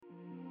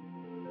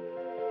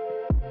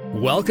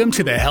Welcome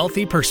to the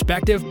Healthy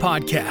Perspective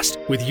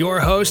Podcast with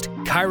your host,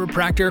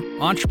 chiropractor,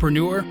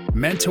 entrepreneur,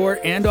 mentor,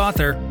 and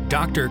author,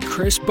 Dr.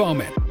 Chris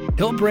Bowman.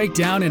 He'll break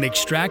down and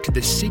extract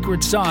the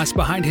secret sauce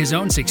behind his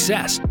own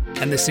success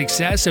and the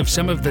success of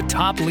some of the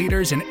top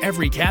leaders in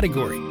every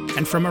category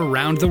and from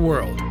around the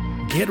world.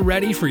 Get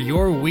ready for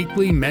your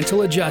weekly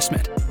mental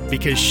adjustment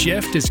because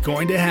shift is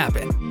going to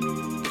happen.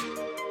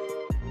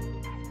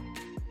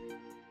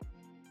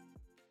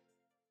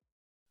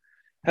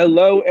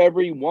 Hello,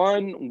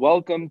 everyone.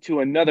 Welcome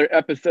to another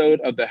episode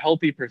of the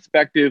Healthy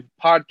Perspective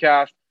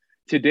Podcast.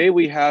 Today,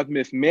 we have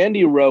Miss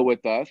Mandy Rowe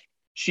with us.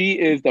 She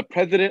is the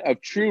president of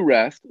True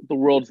Rest, the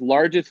world's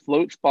largest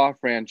float spa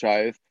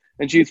franchise,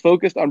 and she's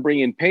focused on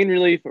bringing pain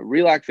relief,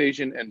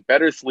 relaxation, and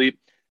better sleep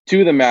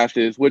to the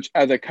masses, which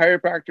as a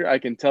chiropractor, I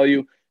can tell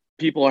you,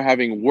 people are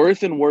having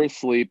worse and worse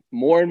sleep,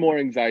 more and more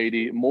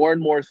anxiety, more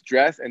and more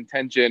stress and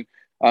tension,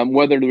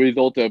 whether the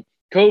result of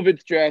COVID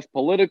stress,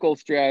 political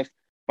stress,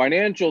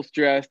 financial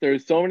stress.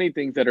 There's so many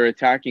things that are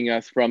attacking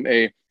us from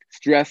a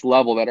stress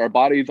level that our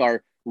bodies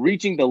are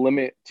reaching the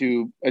limit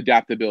to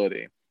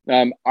adaptability.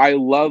 I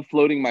love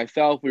floating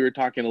myself. We were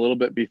talking a little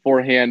bit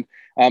beforehand.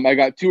 I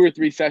got 2 or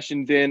 3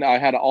 sessions in. I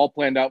had it all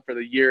planned out for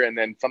the year, and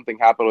then something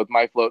happened with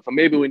my float. So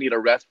maybe we need a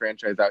rest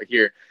franchise out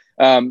here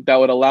that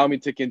would allow me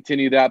to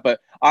continue that.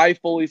 But I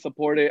fully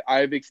support it.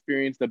 I've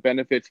experienced the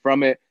benefits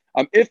from it.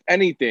 If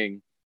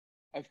anything,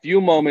 a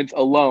few moments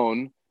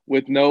alone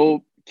with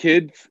no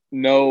kids,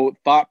 no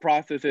thought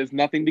processes,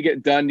 nothing to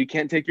get done. You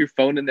can't take your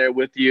phone in there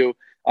with you.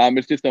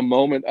 It's just a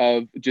moment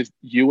of just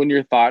you and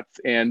your thoughts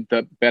and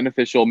the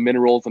beneficial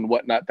minerals and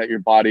whatnot that your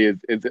body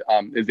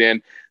is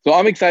in. So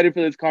I'm excited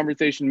for this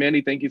conversation.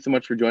 Mandy, thank you so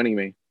much for joining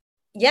me.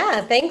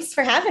 Yeah, thanks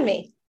for having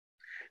me.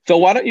 So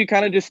why don't you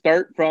kind of just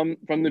start from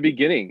the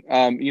beginning?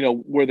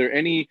 Were there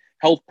any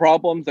health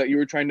problems that you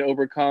were trying to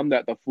overcome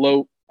that the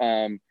float,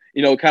 kind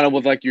of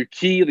was like your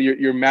key,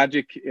 your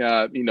magic,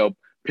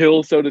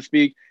 pill, so to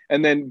speak?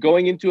 And then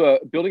going into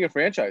building a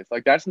franchise,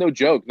 like that's no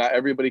joke. Not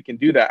everybody can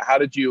do that. How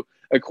did you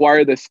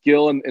acquire the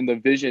skill and the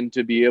vision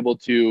to be able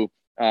to,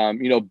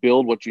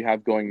 build what you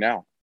have going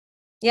now?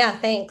 Yeah,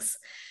 thanks.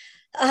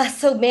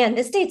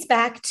 This dates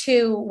back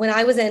to when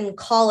I was in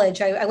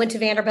college. I went to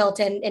Vanderbilt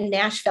in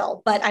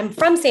Nashville, but I'm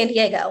from San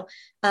Diego,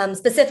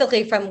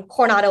 specifically from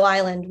Coronado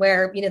Island,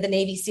 where, the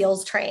Navy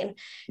SEALs train.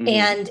 Mm-hmm.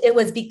 And it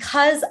was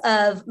because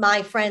of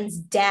my friend's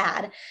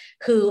dad,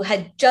 who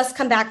had just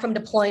come back from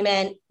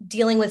deployment,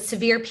 dealing with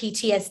severe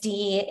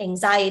PTSD,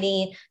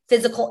 anxiety,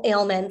 physical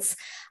ailments.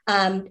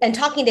 And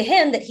talking to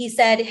him that he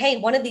said, hey,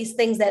 one of these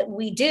things that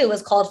we do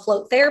is called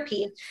float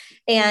therapy.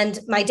 And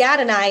my dad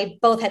and I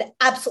both had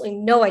absolutely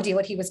no idea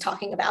what he was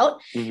talking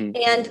about.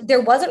 Mm-hmm. And there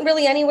wasn't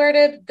really anywhere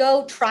to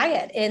go try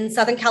it in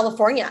Southern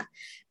California.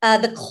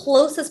 The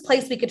closest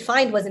place we could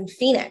find was in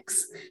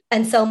Phoenix.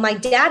 And so my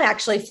dad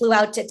actually flew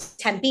out to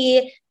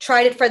Tempe,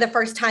 tried it for the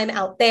first time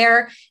out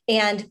there,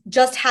 and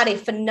just had a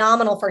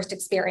phenomenal first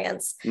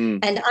experience.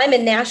 And I'm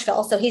in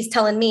Nashville. So he's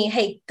telling me,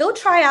 hey, go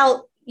try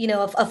out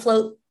a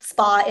float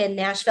spa in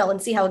Nashville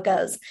and see how it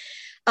goes.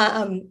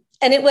 And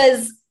it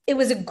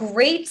was a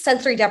great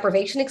sensory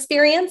deprivation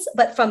experience,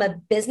 but from a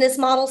business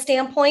model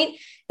standpoint,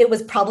 it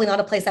was probably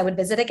not a place I would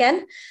visit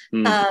again.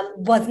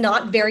 Was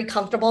not very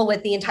comfortable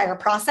with the entire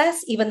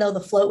process, even though the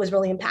float was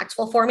really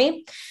impactful for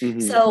me. Mm-hmm.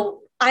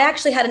 So I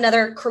actually had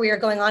another career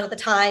going on at the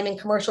time in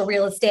commercial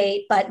real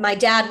estate, but my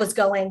dad was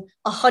going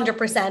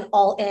 100%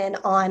 all in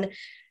on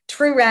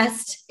True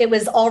Rest. It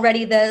was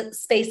already the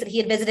space that he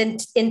had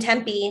visited in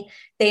Tempe.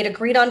 They had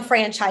agreed on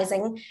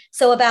franchising.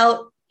 So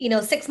about,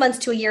 6 months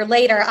to a year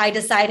later, I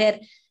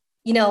decided,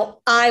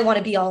 I want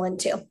to be all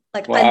into.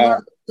 Wow. I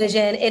love the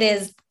vision. It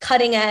is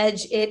cutting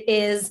edge. It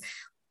is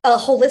a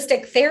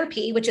holistic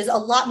therapy, which is a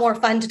lot more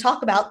fun to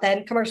talk about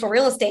than commercial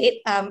real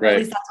estate. Right. At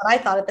least that's what I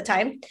thought at the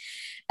time.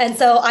 And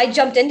so I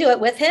jumped into it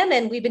with him,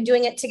 and we've been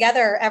doing it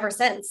together ever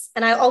since.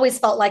 And I always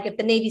felt like if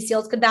the Navy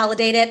SEALs could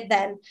validate it,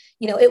 then,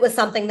 it was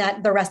something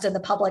that the rest of the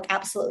public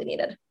absolutely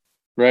needed.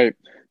 Right.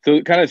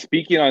 So kind of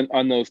speaking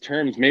on those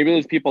terms, maybe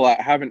those people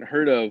that haven't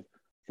heard of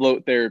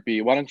float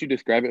therapy, why don't you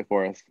describe it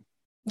for us?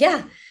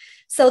 Yeah.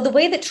 So the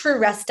way that True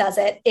Rest does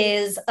it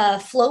is a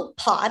float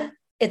pod.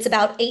 It's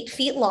about 8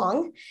 feet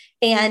long,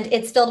 and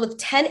it's filled with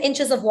 10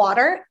 inches of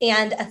water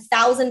and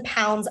 1,000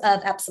 pounds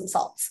of Epsom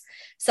salts.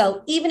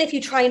 So even if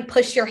you try and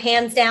push your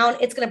hands down,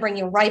 it's going to bring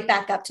you right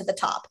back up to the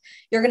top.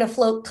 You're going to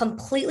float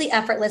completely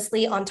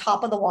effortlessly on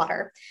top of the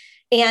water.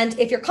 And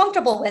if you're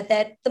comfortable with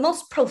it, the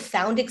most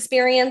profound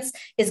experience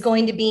is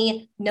going to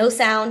be no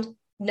sound,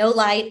 no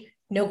light,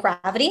 no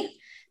gravity.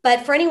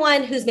 But for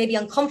anyone who's maybe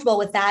uncomfortable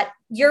with that,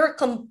 you're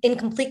in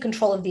complete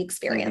control of the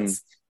experience.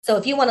 Mm-hmm. So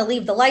if you want to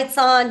leave the lights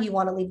on, you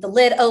want to leave the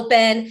lid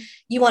open,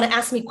 you want to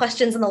ask me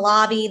questions in the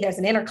lobby, there's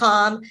an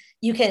intercom.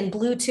 You can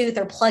Bluetooth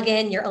or plug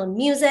in your own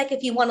music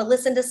if you want to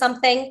listen to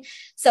something.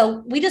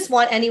 So we just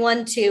want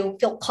anyone to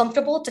feel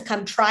comfortable to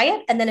come try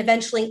it and then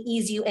eventually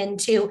ease you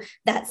into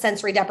that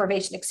sensory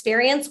deprivation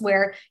experience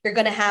where you're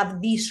going to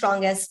have the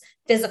strongest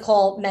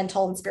physical,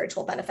 mental, and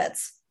spiritual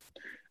benefits.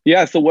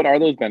 Yeah. So what are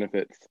those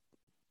benefits?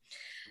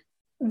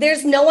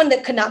 There's no one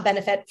that could not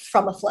benefit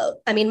from a float.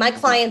 I mean, my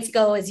clients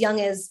go as young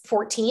as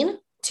 14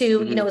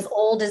 to, as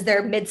old as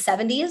their mid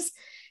 70s.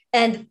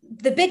 And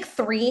the big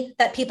three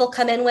that people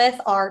come in with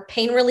are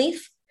pain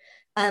relief.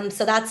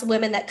 So that's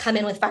women that come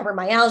in with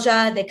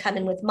fibromyalgia, they come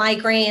in with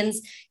migraines,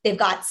 they've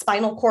got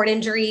spinal cord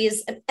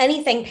injuries,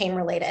 anything pain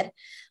related.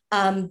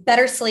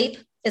 Better sleep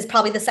is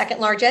probably the second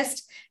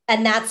largest.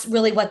 And that's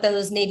really what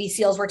those Navy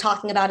SEALs were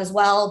talking about as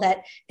well,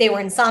 that they were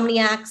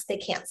insomniacs, they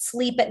can't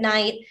sleep at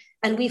night.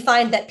 And we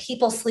find that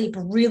people sleep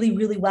really,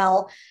 really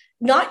well,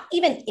 not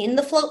even in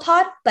the float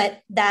pod,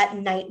 but that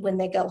night when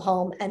they go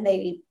home and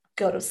they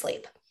go to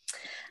sleep.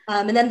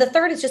 And then the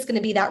third is just going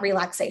to be that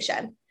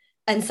relaxation.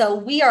 And so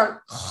we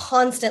are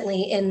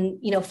constantly in,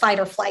 fight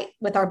or flight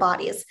with our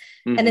bodies.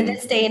 And in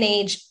this day and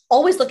age,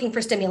 always looking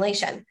for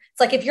stimulation. It's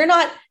like, if you're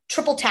not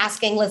triple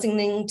tasking,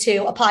 listening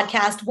to a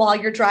podcast while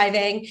you're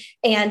driving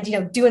and,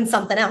 doing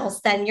something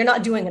else, then you're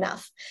not doing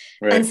enough.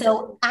 Right. And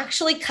so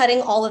actually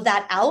cutting all of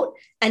that out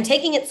and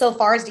taking it so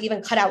far as to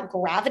even cut out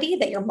gravity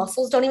that your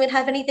muscles don't even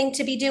have anything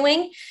to be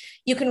doing,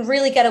 you can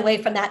really get away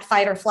from that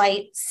fight or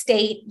flight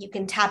state. You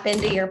can tap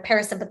into your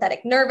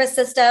parasympathetic nervous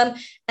system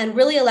and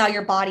really allow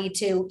your body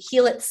to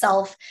heal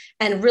itself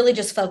and really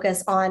just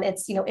focus on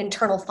its,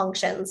 internal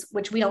functions,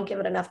 which we don't give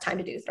it enough time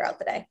to do throughout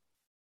the day.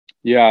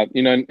 Yeah.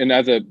 And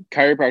as a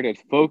chiropractor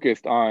that's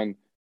focused on,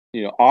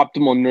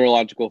 optimal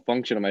neurological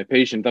function of my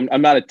patients,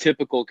 I'm not a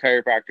typical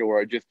chiropractor where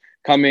I just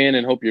come in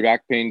and hope your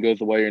back pain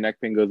goes away, your neck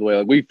pain goes away.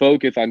 Like, we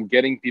focus on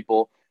getting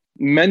people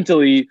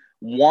mentally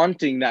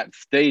wanting that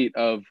state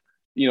of,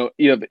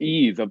 of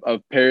ease,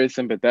 of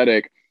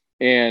parasympathetic.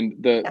 And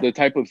the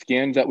type of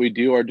scans that we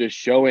do are just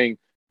showing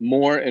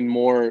more and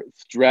more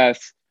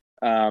stress.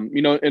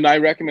 And I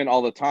recommend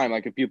all the time,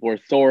 like, if people are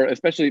sore,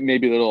 especially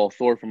maybe a little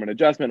sore from an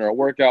adjustment or a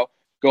workout,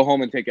 go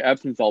home and take an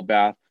Epsom salt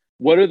bath.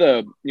 What are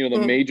the,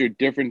 the major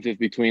differences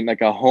between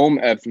like a home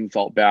Epsom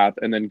salt bath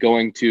and then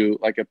going to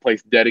like a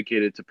place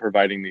dedicated to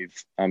providing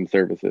these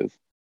services?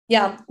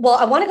 Yeah. Well,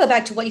 I want to go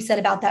back to what you said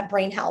about that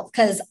brain health,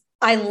 because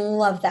I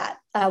love that.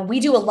 We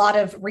do a lot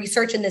of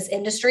research in this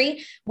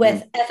industry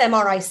with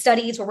fMRI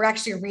studies where we're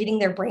actually reading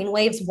their brain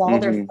waves while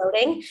they're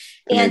floating.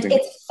 And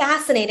it's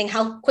fascinating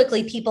how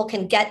quickly people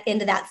can get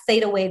into that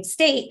theta wave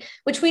state,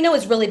 which we know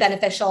is really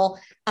beneficial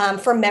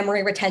for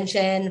memory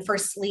retention, for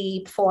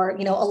sleep, for,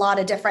 a lot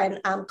of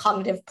different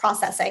cognitive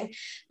processing.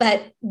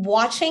 But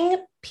watching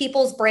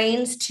people's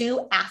brains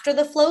too after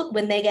the float,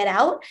 when they get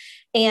out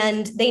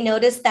and they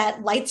notice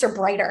that lights are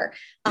brighter,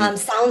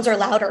 sounds are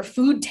louder,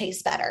 food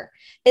tastes better.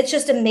 It's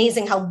just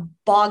amazing how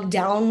bogged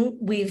down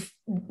we've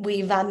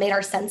made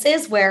our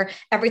senses, where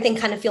everything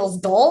kind of feels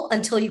dull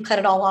until you cut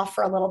it all off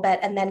for a little bit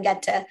and then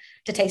get to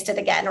taste it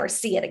again or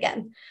see it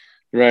again.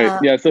 Right.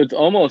 Yeah. So it's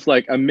almost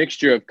like a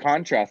mixture of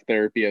contrast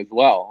therapy as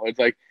well. It's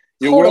like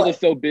your world is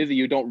so busy,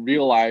 you don't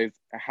realize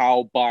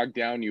how bogged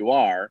down you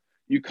are.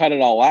 You cut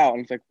it all out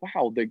and it's like,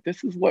 wow, like,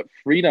 this is what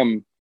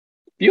freedom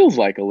feels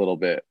like a little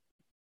bit.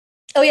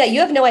 Oh yeah. You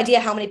have no idea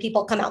how many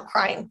people come out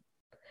crying.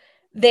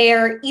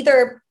 They're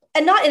either,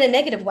 and not in a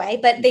negative way,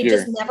 but they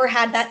just never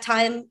had that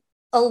time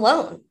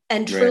alone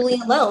and truly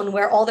alone,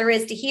 where all there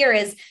is to hear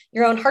is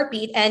your own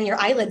heartbeat and your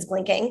eyelids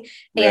blinking.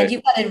 And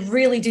you've got to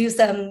really do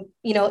some,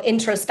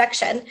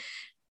 introspection.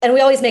 And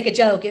we always make a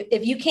joke.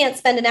 If you can't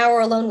spend an hour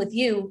alone with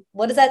you,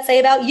 what does that say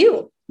about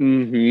you?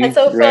 And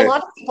so for a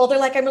lot of people, they're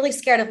like, I'm really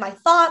scared of my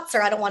thoughts,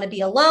 or I don't want to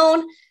be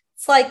alone.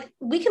 It's like,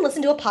 we can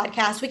listen to a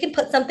podcast. We can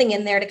put something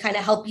in there to kind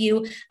of help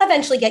you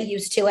eventually get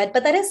used to it.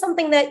 But that is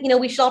something that,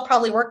 we should all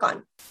probably work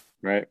on.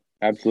 Right.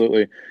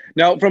 Absolutely.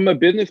 Now, from a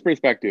business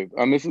perspective,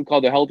 this is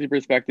called the healthy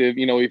perspective.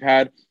 We've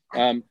had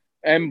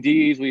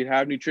MDs, we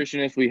have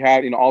nutritionists, we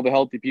have, all the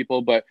healthy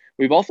people, but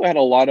we've also had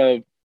a lot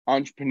of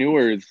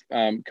entrepreneurs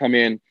come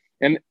in.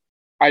 And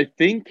I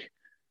think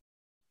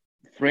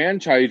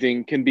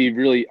franchising can be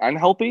really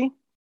unhealthy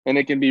and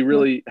it can be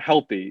really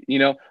healthy.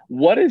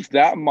 What is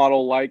that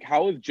model like?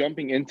 How is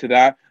jumping into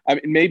that? I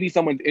mean, maybe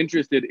someone's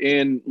interested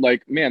in,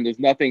 like, man, there's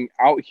nothing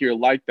out here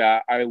like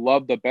that. I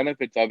love the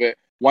benefits of it.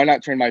 Why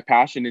not turn my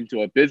passion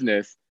into a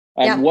business?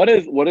 What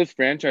does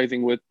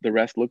franchising with the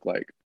rest look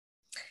like?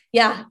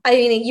 Yeah. I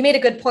mean, you made a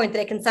good point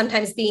that it can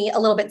sometimes be a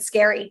little bit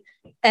scary.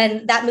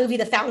 And that movie,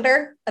 The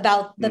Founder,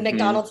 about the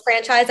McDonald's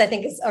franchise, I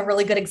think is a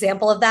really good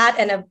example of that,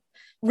 and a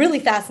really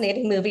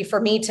fascinating movie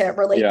for me to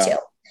relate to.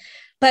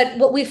 But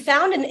what we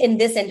found in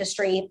this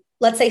industry,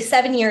 let's say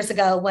 7 years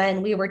ago,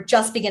 when we were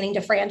just beginning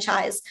to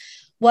franchise,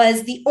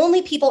 was the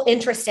only people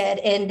interested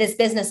in this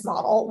business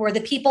model were the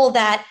people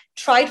that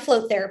tried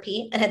float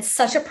therapy and had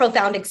such a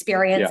profound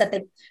experience that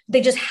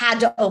they just had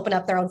to open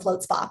up their own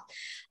float spa.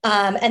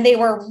 And they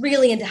were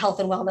really into health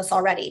and wellness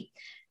already.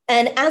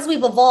 And as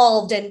we've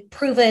evolved and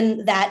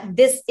proven that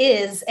this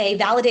is a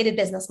validated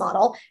business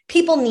model,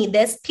 people need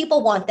this,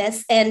 people want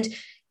this. And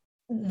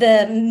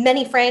the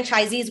many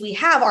franchisees we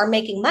have are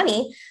making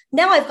money.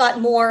 Now I've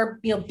got more,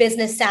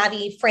 business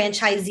savvy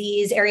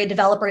franchisees, area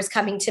developers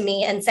coming to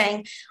me and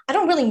saying, I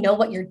don't really know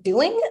what you're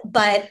doing,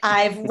 but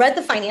I've read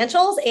the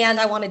financials and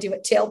I want to do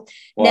it too.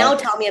 Wow. Now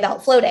tell me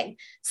about floating.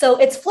 So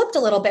it's flipped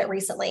a little bit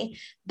recently,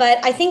 but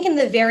I think in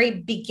the very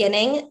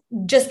beginning,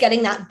 just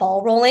getting that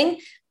ball rolling,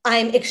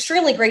 I'm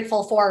extremely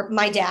grateful for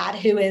my dad,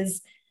 who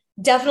is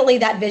definitely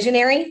that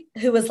visionary,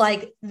 who was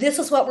like, this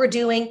is what we're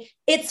doing.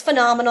 It's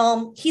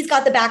phenomenal. He's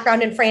got the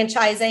background in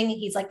franchising.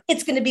 He's like,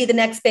 it's going to be the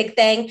next big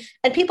thing.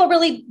 And people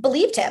really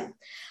believed him.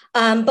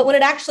 But when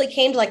it actually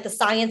came to like the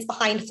science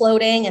behind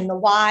floating and the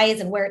whys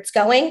and where it's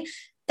going,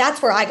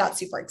 that's where I got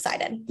super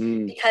excited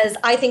because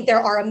I think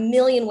there are a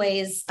million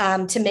ways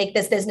to make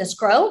this business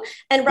grow.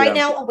 And right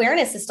now,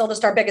 awareness is still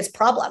just our biggest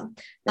problem.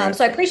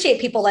 So I appreciate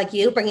people like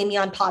you bringing me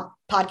on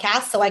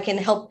podcasts so I can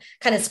help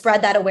kind of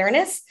spread that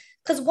awareness.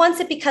 Because once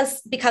it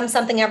becomes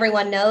something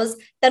everyone knows,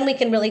 then we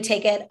can really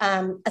take it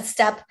a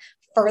step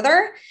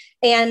further.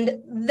 And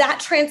that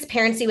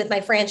transparency with my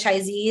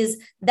franchisees,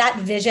 that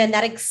vision,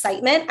 that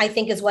excitement, I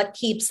think is what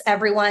keeps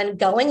everyone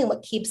going and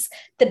what keeps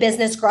the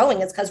business growing,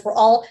 is because we're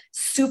all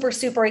super,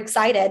 super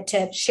excited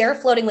to share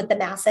floating with the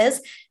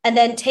masses and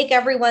then take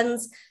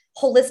everyone's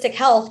holistic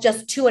health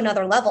just to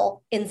another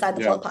level inside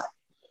the float pod.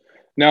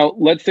 Now,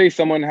 let's say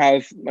someone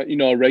has,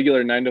 a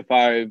regular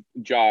 9-to-5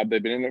 job.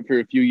 They've been in it for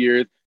a few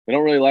years. They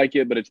don't really like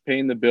it, but it's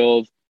paying the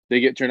bills.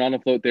 They get turned on to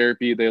float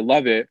therapy. They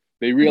love it.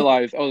 They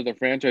realize, there's a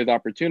franchise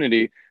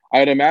opportunity.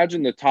 I'd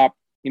imagine the top,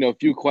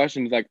 few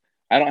questions, like,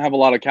 I don't have a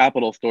lot of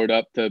capital stored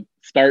up to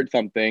start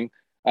something.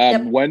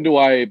 When do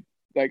I,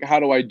 how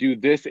do I do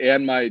this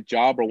and my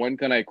job, or when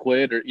can I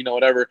quit, or,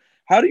 whatever.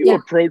 How do you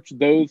approach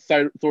those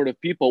sort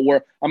of people,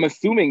 where I'm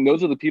assuming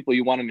those are the people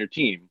you want on your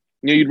team?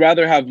 You'd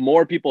rather have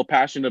more people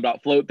passionate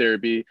about float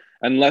therapy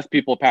and less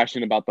people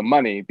passionate about the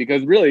money,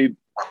 because really,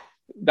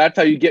 that's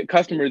how you get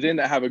customers in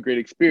that have a great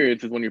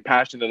experience, is when you're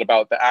passionate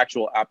about the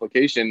actual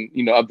application,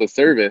 of the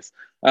service.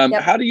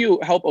 How do you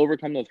help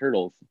overcome those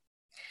hurdles?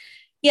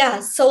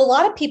 Yeah. So a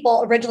lot of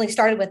people originally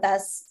started with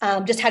us,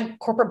 just had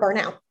corporate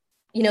burnout.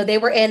 They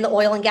were in the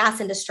oil and gas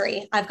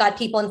industry. I've got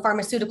people in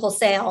pharmaceutical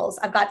sales.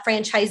 I've got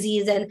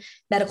franchisees in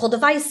medical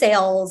device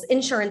sales,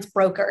 insurance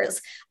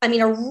brokers. I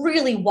mean, a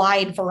really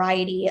wide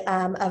variety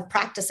of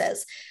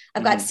practices.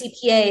 I've got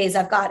CPAs,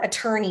 I've got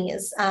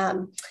attorneys.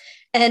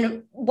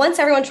 And once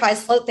everyone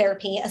tries float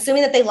therapy,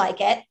 assuming that they like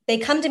it, they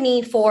come to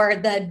me for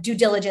the due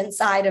diligence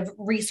side of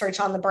research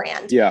on the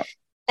brand. Yeah.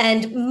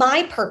 And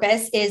my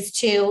purpose is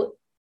to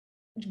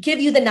give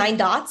you the 9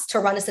 dots to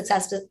run a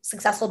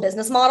successful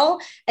business model.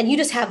 And you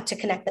just have to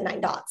connect the 9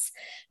 dots.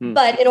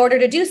 But in order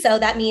to do so,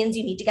 that means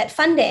you need to get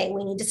funding.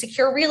 We need to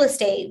secure real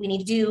estate. We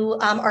need to do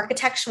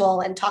architectural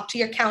and talk to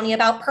your county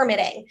about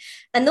permitting.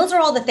 And those are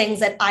all the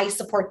things that I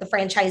support the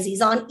franchisees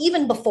on,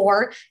 even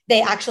before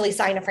they actually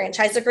sign a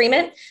franchise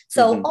agreement.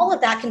 So all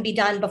of that can be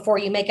done before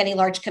you make any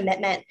large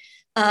commitment.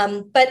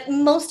 But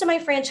most of my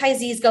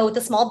franchisees go with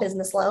a small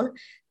business loan.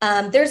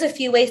 There's a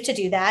few ways to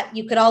do that.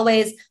 You could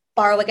always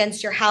borrow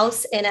against your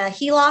house in a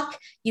HELOC.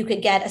 You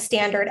could get a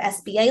standard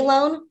SBA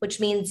loan, which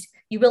means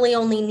you really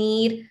only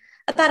need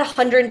about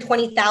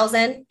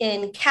 $120,000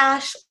 in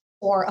cash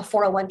or a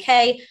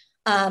 401k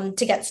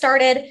to get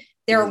started.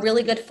 There are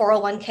really good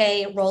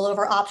 401k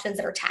rollover options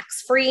that are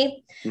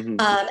tax-free.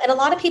 And a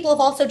lot of people have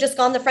also just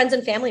gone the friends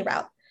and family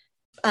route,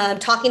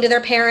 talking to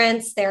their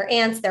parents, their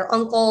aunts, their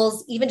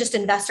uncles, even just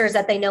investors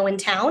that they know in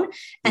town,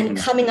 and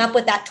coming up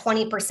with that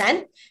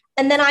 20%.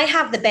 And then I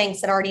have the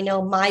banks that already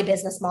know my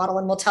business model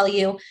and will tell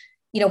you,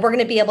 we're going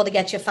to be able to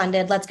get you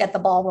funded. Let's get the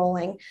ball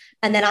rolling.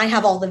 And then I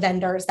have all the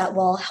vendors that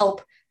will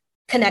help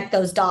connect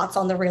those dots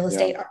on the real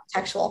estate,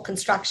 architectural,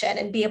 construction,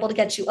 and be able to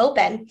get you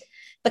open.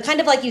 But kind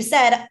of like you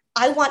said,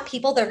 I want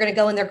people that are going to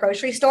go in their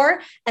grocery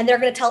store and they're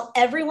going to tell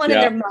everyone and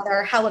their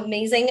mother how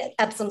amazing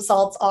Epsom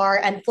salts are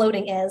and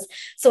floating is.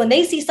 So when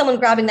they see someone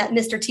grabbing that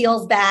Mr.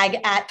 Teal's bag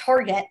at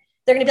Target,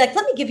 they're going to be like,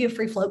 let me give you a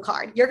free float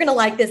card. You're going to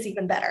like this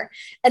even better.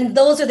 And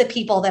those are the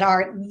people that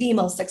are the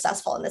most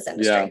successful in this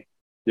industry.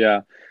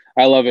 Yeah.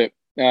 I love it.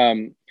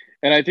 And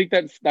I think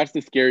that's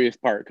the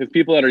scariest part, because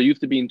people that are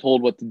used to being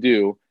told what to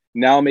do,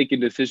 now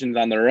making decisions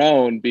on their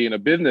own, being a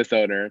business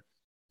owner,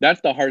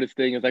 that's the hardest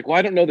thing. Is like, well,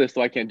 I don't know this,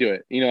 so I can't do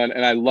it.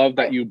 And I love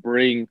that you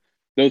bring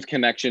those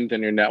connections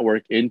and your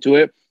network into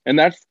it. And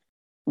that's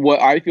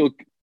what I feel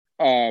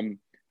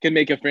can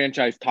make a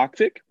franchise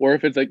toxic, or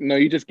if it's like, no,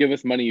 you just give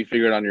us money, you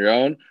figure it on your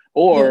own,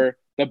 or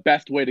the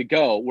best way to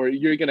go, where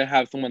you're going to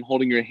have someone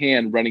holding your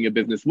hand running a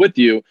business with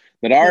you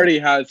that already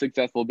has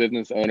successful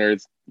business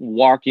owners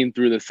walking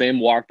through the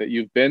same walk that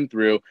you've been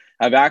through,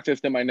 have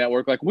access to my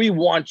network. Like, we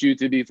want you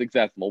to be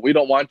successful. We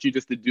don't want you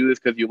just to do this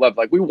because you love.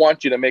 Like, we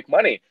want you to make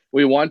money.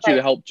 We want you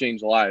to help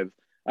change lives.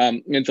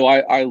 And so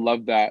I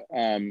love that. So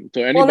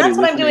anybody, well, that's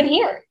what I'm doing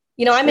here.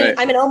 I'm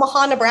in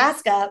Omaha,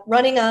 Nebraska,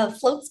 running a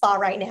float spa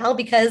right now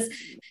because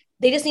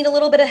they just need a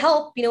little bit of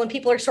help, when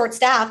people are short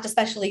staffed,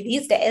 especially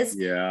these days.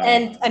 Yeah.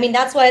 And I mean,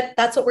 that's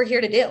what we're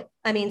here to do.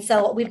 I mean,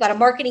 so we've got a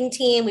marketing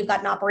team, we've got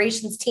an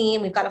operations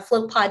team, we've got a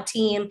float pod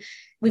team,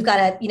 We've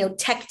got a,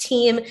 tech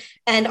team,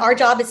 and our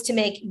job is to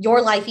make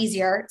your life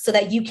easier so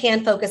that you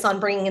can focus on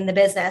bringing in the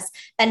business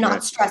and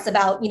not stress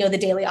about, the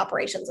daily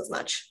operations as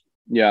much.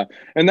 Yeah.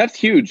 And that's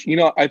huge.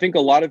 I think a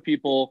lot of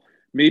people,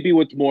 maybe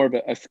with more of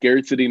a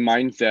scarcity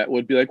mindset,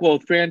 would be like, well,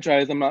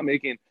 franchise, I'm not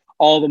making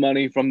all the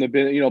money from the,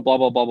 blah,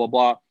 blah, blah, blah,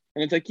 blah.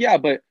 And it's like, yeah,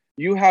 but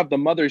you have the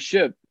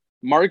mothership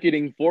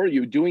marketing for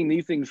you, doing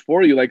these things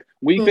for you. Like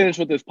we finish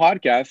with this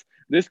podcast,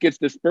 this gets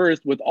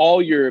dispersed with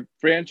all your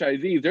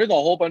franchisees. There's a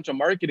whole bunch of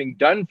marketing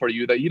done for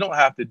you that you don't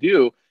have to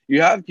do.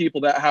 You have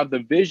people that have the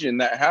vision,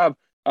 that have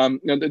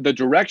the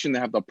direction,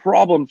 that have the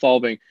problem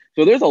solving.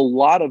 So there's a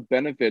lot of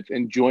benefits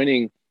in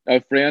joining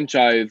a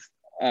franchise.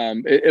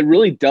 It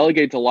really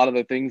delegates a lot of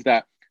the things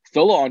that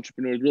solo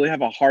entrepreneurs really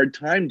have a hard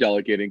time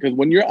delegating, because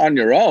when you're on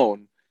your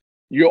own,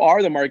 you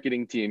are the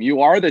marketing team,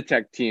 you are the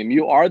tech team,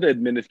 you are the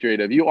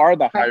administrative, you are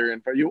the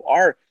hiring,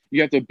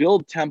 you have to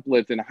build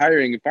templates and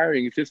hiring and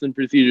firing system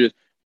procedures,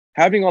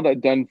 having all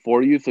that done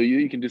for you so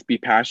you can just be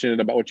passionate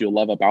about what you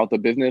love about the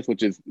business,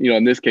 which is,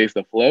 in this case,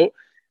 the float.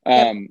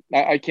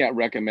 I can't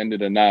recommend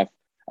it enough.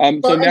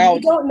 So now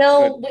you don't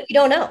know what you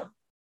don't know.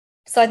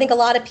 So I think a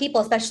lot of people,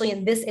 especially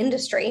in this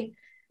industry,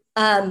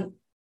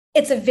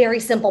 it's a very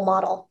simple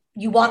model.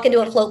 You walk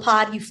into a float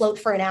pod, you float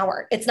for an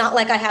hour. It's not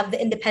like I have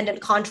the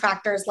independent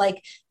contractors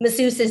like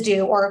masseuses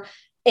do, or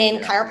in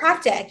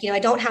chiropractic. I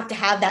don't have to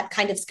have that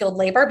kind of skilled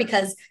labor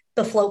because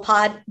the float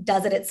pod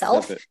does it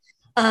itself.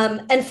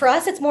 And for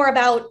us, it's more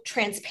about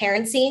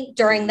transparency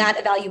during that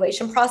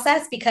evaluation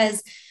process,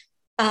 because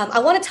I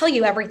want to tell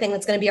you everything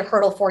that's going to be a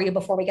hurdle for you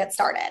before we get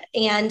started.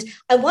 And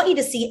I want you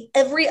to see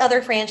every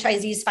other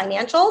franchisee's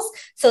financials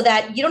so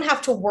that you don't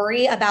have to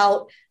worry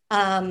about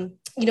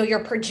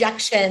your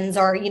projections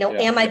or,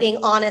 am I being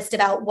honest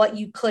about what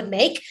you could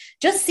make?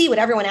 Just see what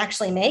everyone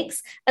actually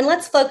makes. And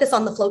let's focus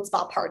on the float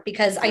spot part,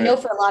 because I know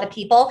for a lot of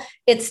people,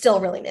 it's still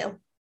really new.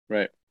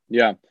 Right.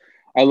 Yeah.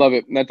 I love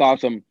it. That's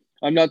awesome.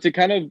 Now to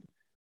kind of,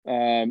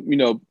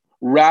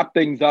 wrap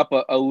things up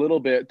a little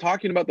bit,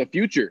 talking about the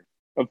future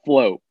of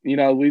float. We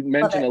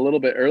mentioned a little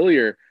bit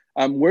earlier,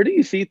 where do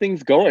you see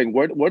things going?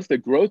 What's the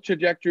growth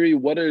trajectory?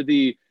 What are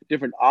the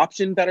different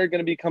options that are going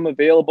to become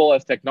available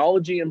as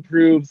technology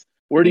improves?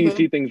 Where do you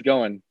see things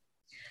going?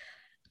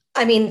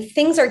 I mean,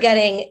 things are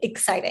getting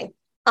exciting.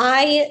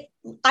 I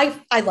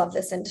love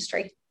this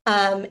industry.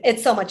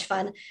 It's so much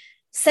fun.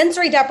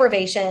 Sensory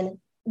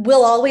deprivation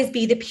will always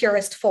be the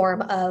purest form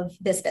of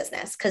this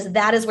business, because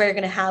that is where you're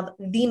going to have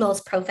the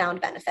most profound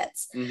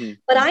benefits.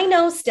 But I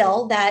know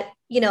still that,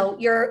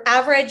 your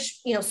average,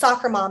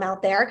 soccer mom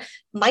out there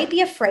might be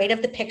afraid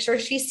of the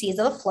pictures she sees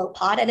of a float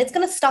pod, and it's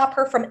going to stop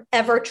her from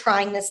ever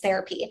trying this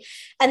therapy.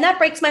 And that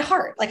breaks my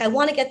heart. Like, I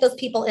want to get those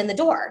people in the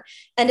door.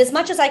 And as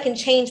much as I can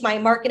change my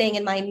marketing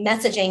and my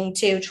messaging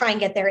to try and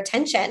get their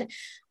attention,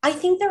 I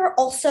think there are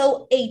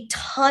also a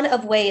ton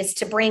of ways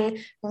to bring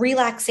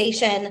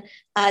relaxation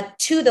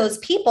to those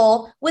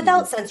people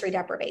without sensory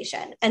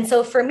deprivation. And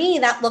so for me,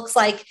 that looks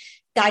like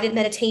guided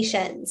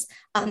meditations,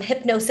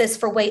 hypnosis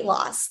for weight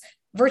loss,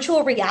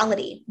 virtual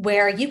reality,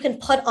 where you can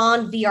put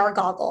on VR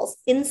goggles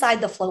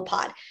inside the float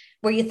pod.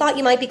 Where you thought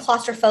you might be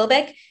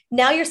claustrophobic,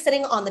 now you're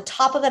sitting on the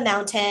top of a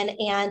mountain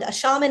and a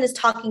shaman is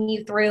talking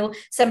you through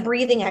some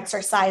breathing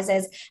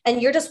exercises,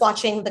 and you're just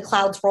watching the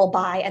clouds roll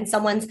by and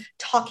someone's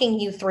talking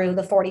you through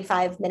the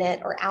 45-minute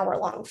or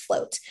hour-long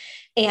float.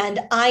 And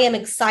I am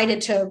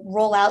excited to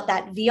roll out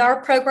that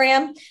VR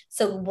program.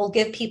 So we'll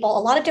give people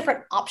a lot of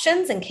different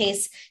options in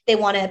case they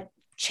want to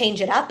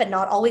change it up and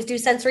not always do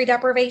sensory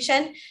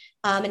deprivation.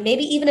 And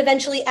maybe even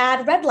eventually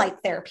add red light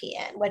therapy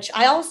in, which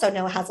I also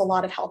know has a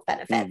lot of health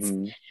benefits.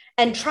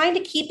 And trying to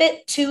keep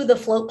it to the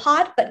float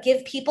pod, but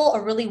give people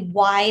a really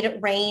wide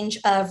range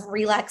of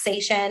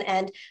relaxation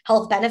and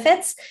health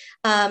benefits,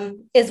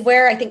 is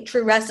where I think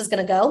True Rest is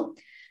going to go.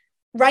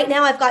 Right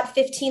now, I've got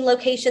 15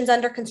 locations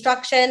under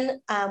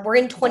construction. We're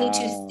in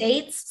 22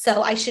 states,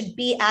 so I should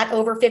be at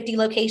over 50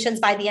 locations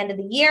by the end of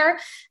the year.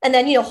 And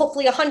then,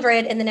 hopefully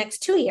 100 in the next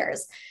 2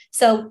 years.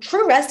 So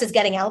True Rest is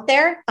getting out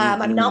there.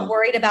 I'm not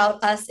worried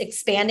about us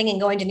expanding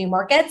and going to new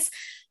markets.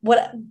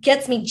 What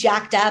gets me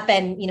jacked up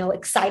and,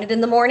 excited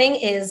in the morning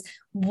is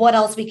what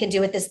else we can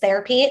do with this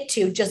therapy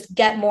to just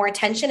get more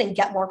attention and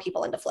get more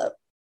people into float.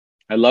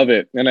 I love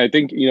it. And I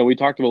think, we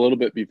talked a little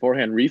bit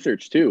beforehand,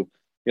 research too.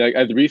 Like,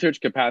 as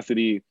research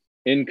capacity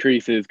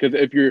increases, because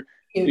if you're,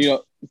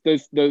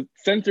 the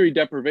sensory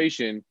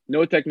deprivation,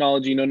 no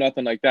technology, no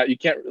nothing like that, you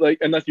can't,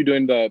 unless you're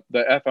doing the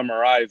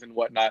fMRIs and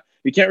whatnot,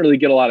 you can't really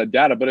get a lot of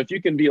data. But if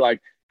you can be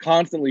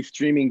constantly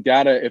streaming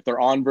data, if they're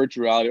on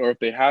virtual reality or if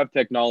they have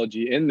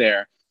technology in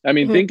there, I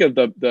mean, think of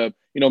the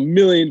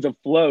millions of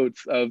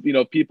floats of,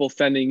 people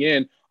sending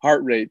in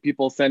heart rate,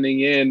 people sending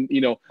in,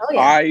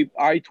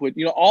 eye twitch,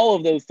 all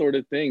of those sort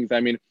of things. I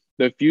mean,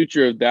 the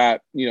future of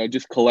that,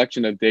 just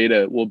collection of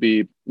data will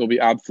be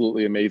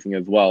absolutely amazing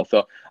as well.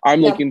 So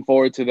I'm looking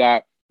forward to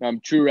that.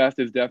 True Rest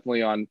is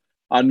definitely on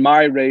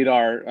my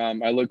radar.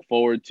 I look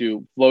forward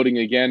to floating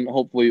again.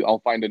 Hopefully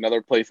I'll find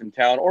another place in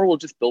town, or we'll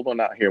just build one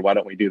out here. Why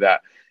don't we do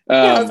that?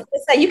 I was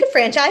gonna say, you could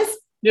franchise.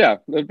 Yeah,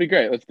 that'd be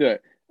great. Let's do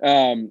it.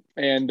 I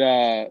mean,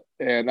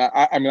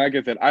 like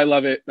I said, I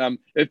love it.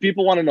 If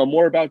people want to know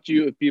more about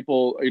you, if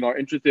people, are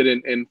interested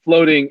in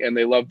floating and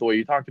they love the way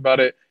you talked about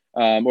it,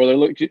 or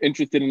they're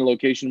interested in a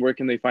location, where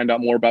can they find out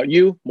more about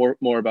you,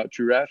 more about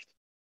True Rest?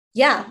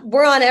 Yeah,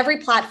 we're on every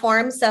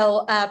platform.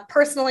 So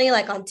personally,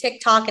 like on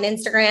TikTok and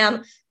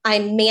Instagram,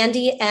 I'm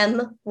Mandy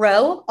M.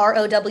 Rowe,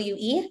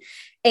 Rowe.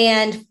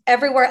 And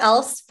everywhere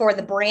else for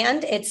the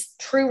brand, it's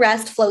True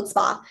Rest Float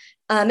Spa.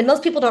 And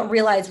most people don't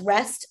realize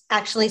REST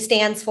actually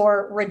stands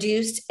for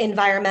Reduced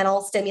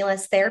Environmental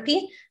Stimulus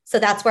Therapy. So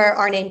that's where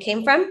our name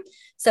came from.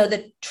 So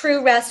the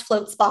True Rest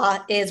Float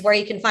Spa is where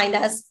you can find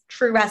us,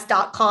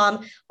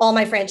 truerest.com. All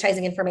my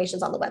franchising information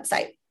is on the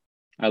website.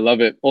 I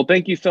love it. Well,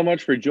 thank you so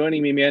much for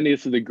joining me, Mandy.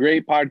 This is a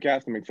great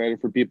podcast. I'm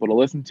excited for people to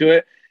listen to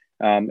it.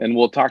 And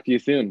we'll talk to you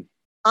soon.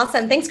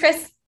 Awesome. Thanks,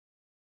 Chris.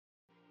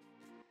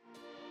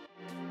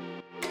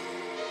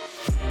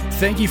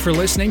 Thank you for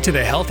listening to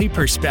the Healthy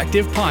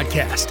Perspective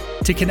Podcast.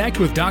 To connect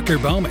with Dr.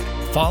 Bowman,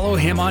 follow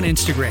him on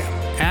Instagram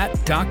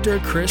 @Dr.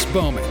 Chris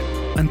Bowman.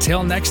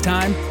 Until next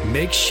time,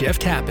 make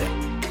shift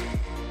happen.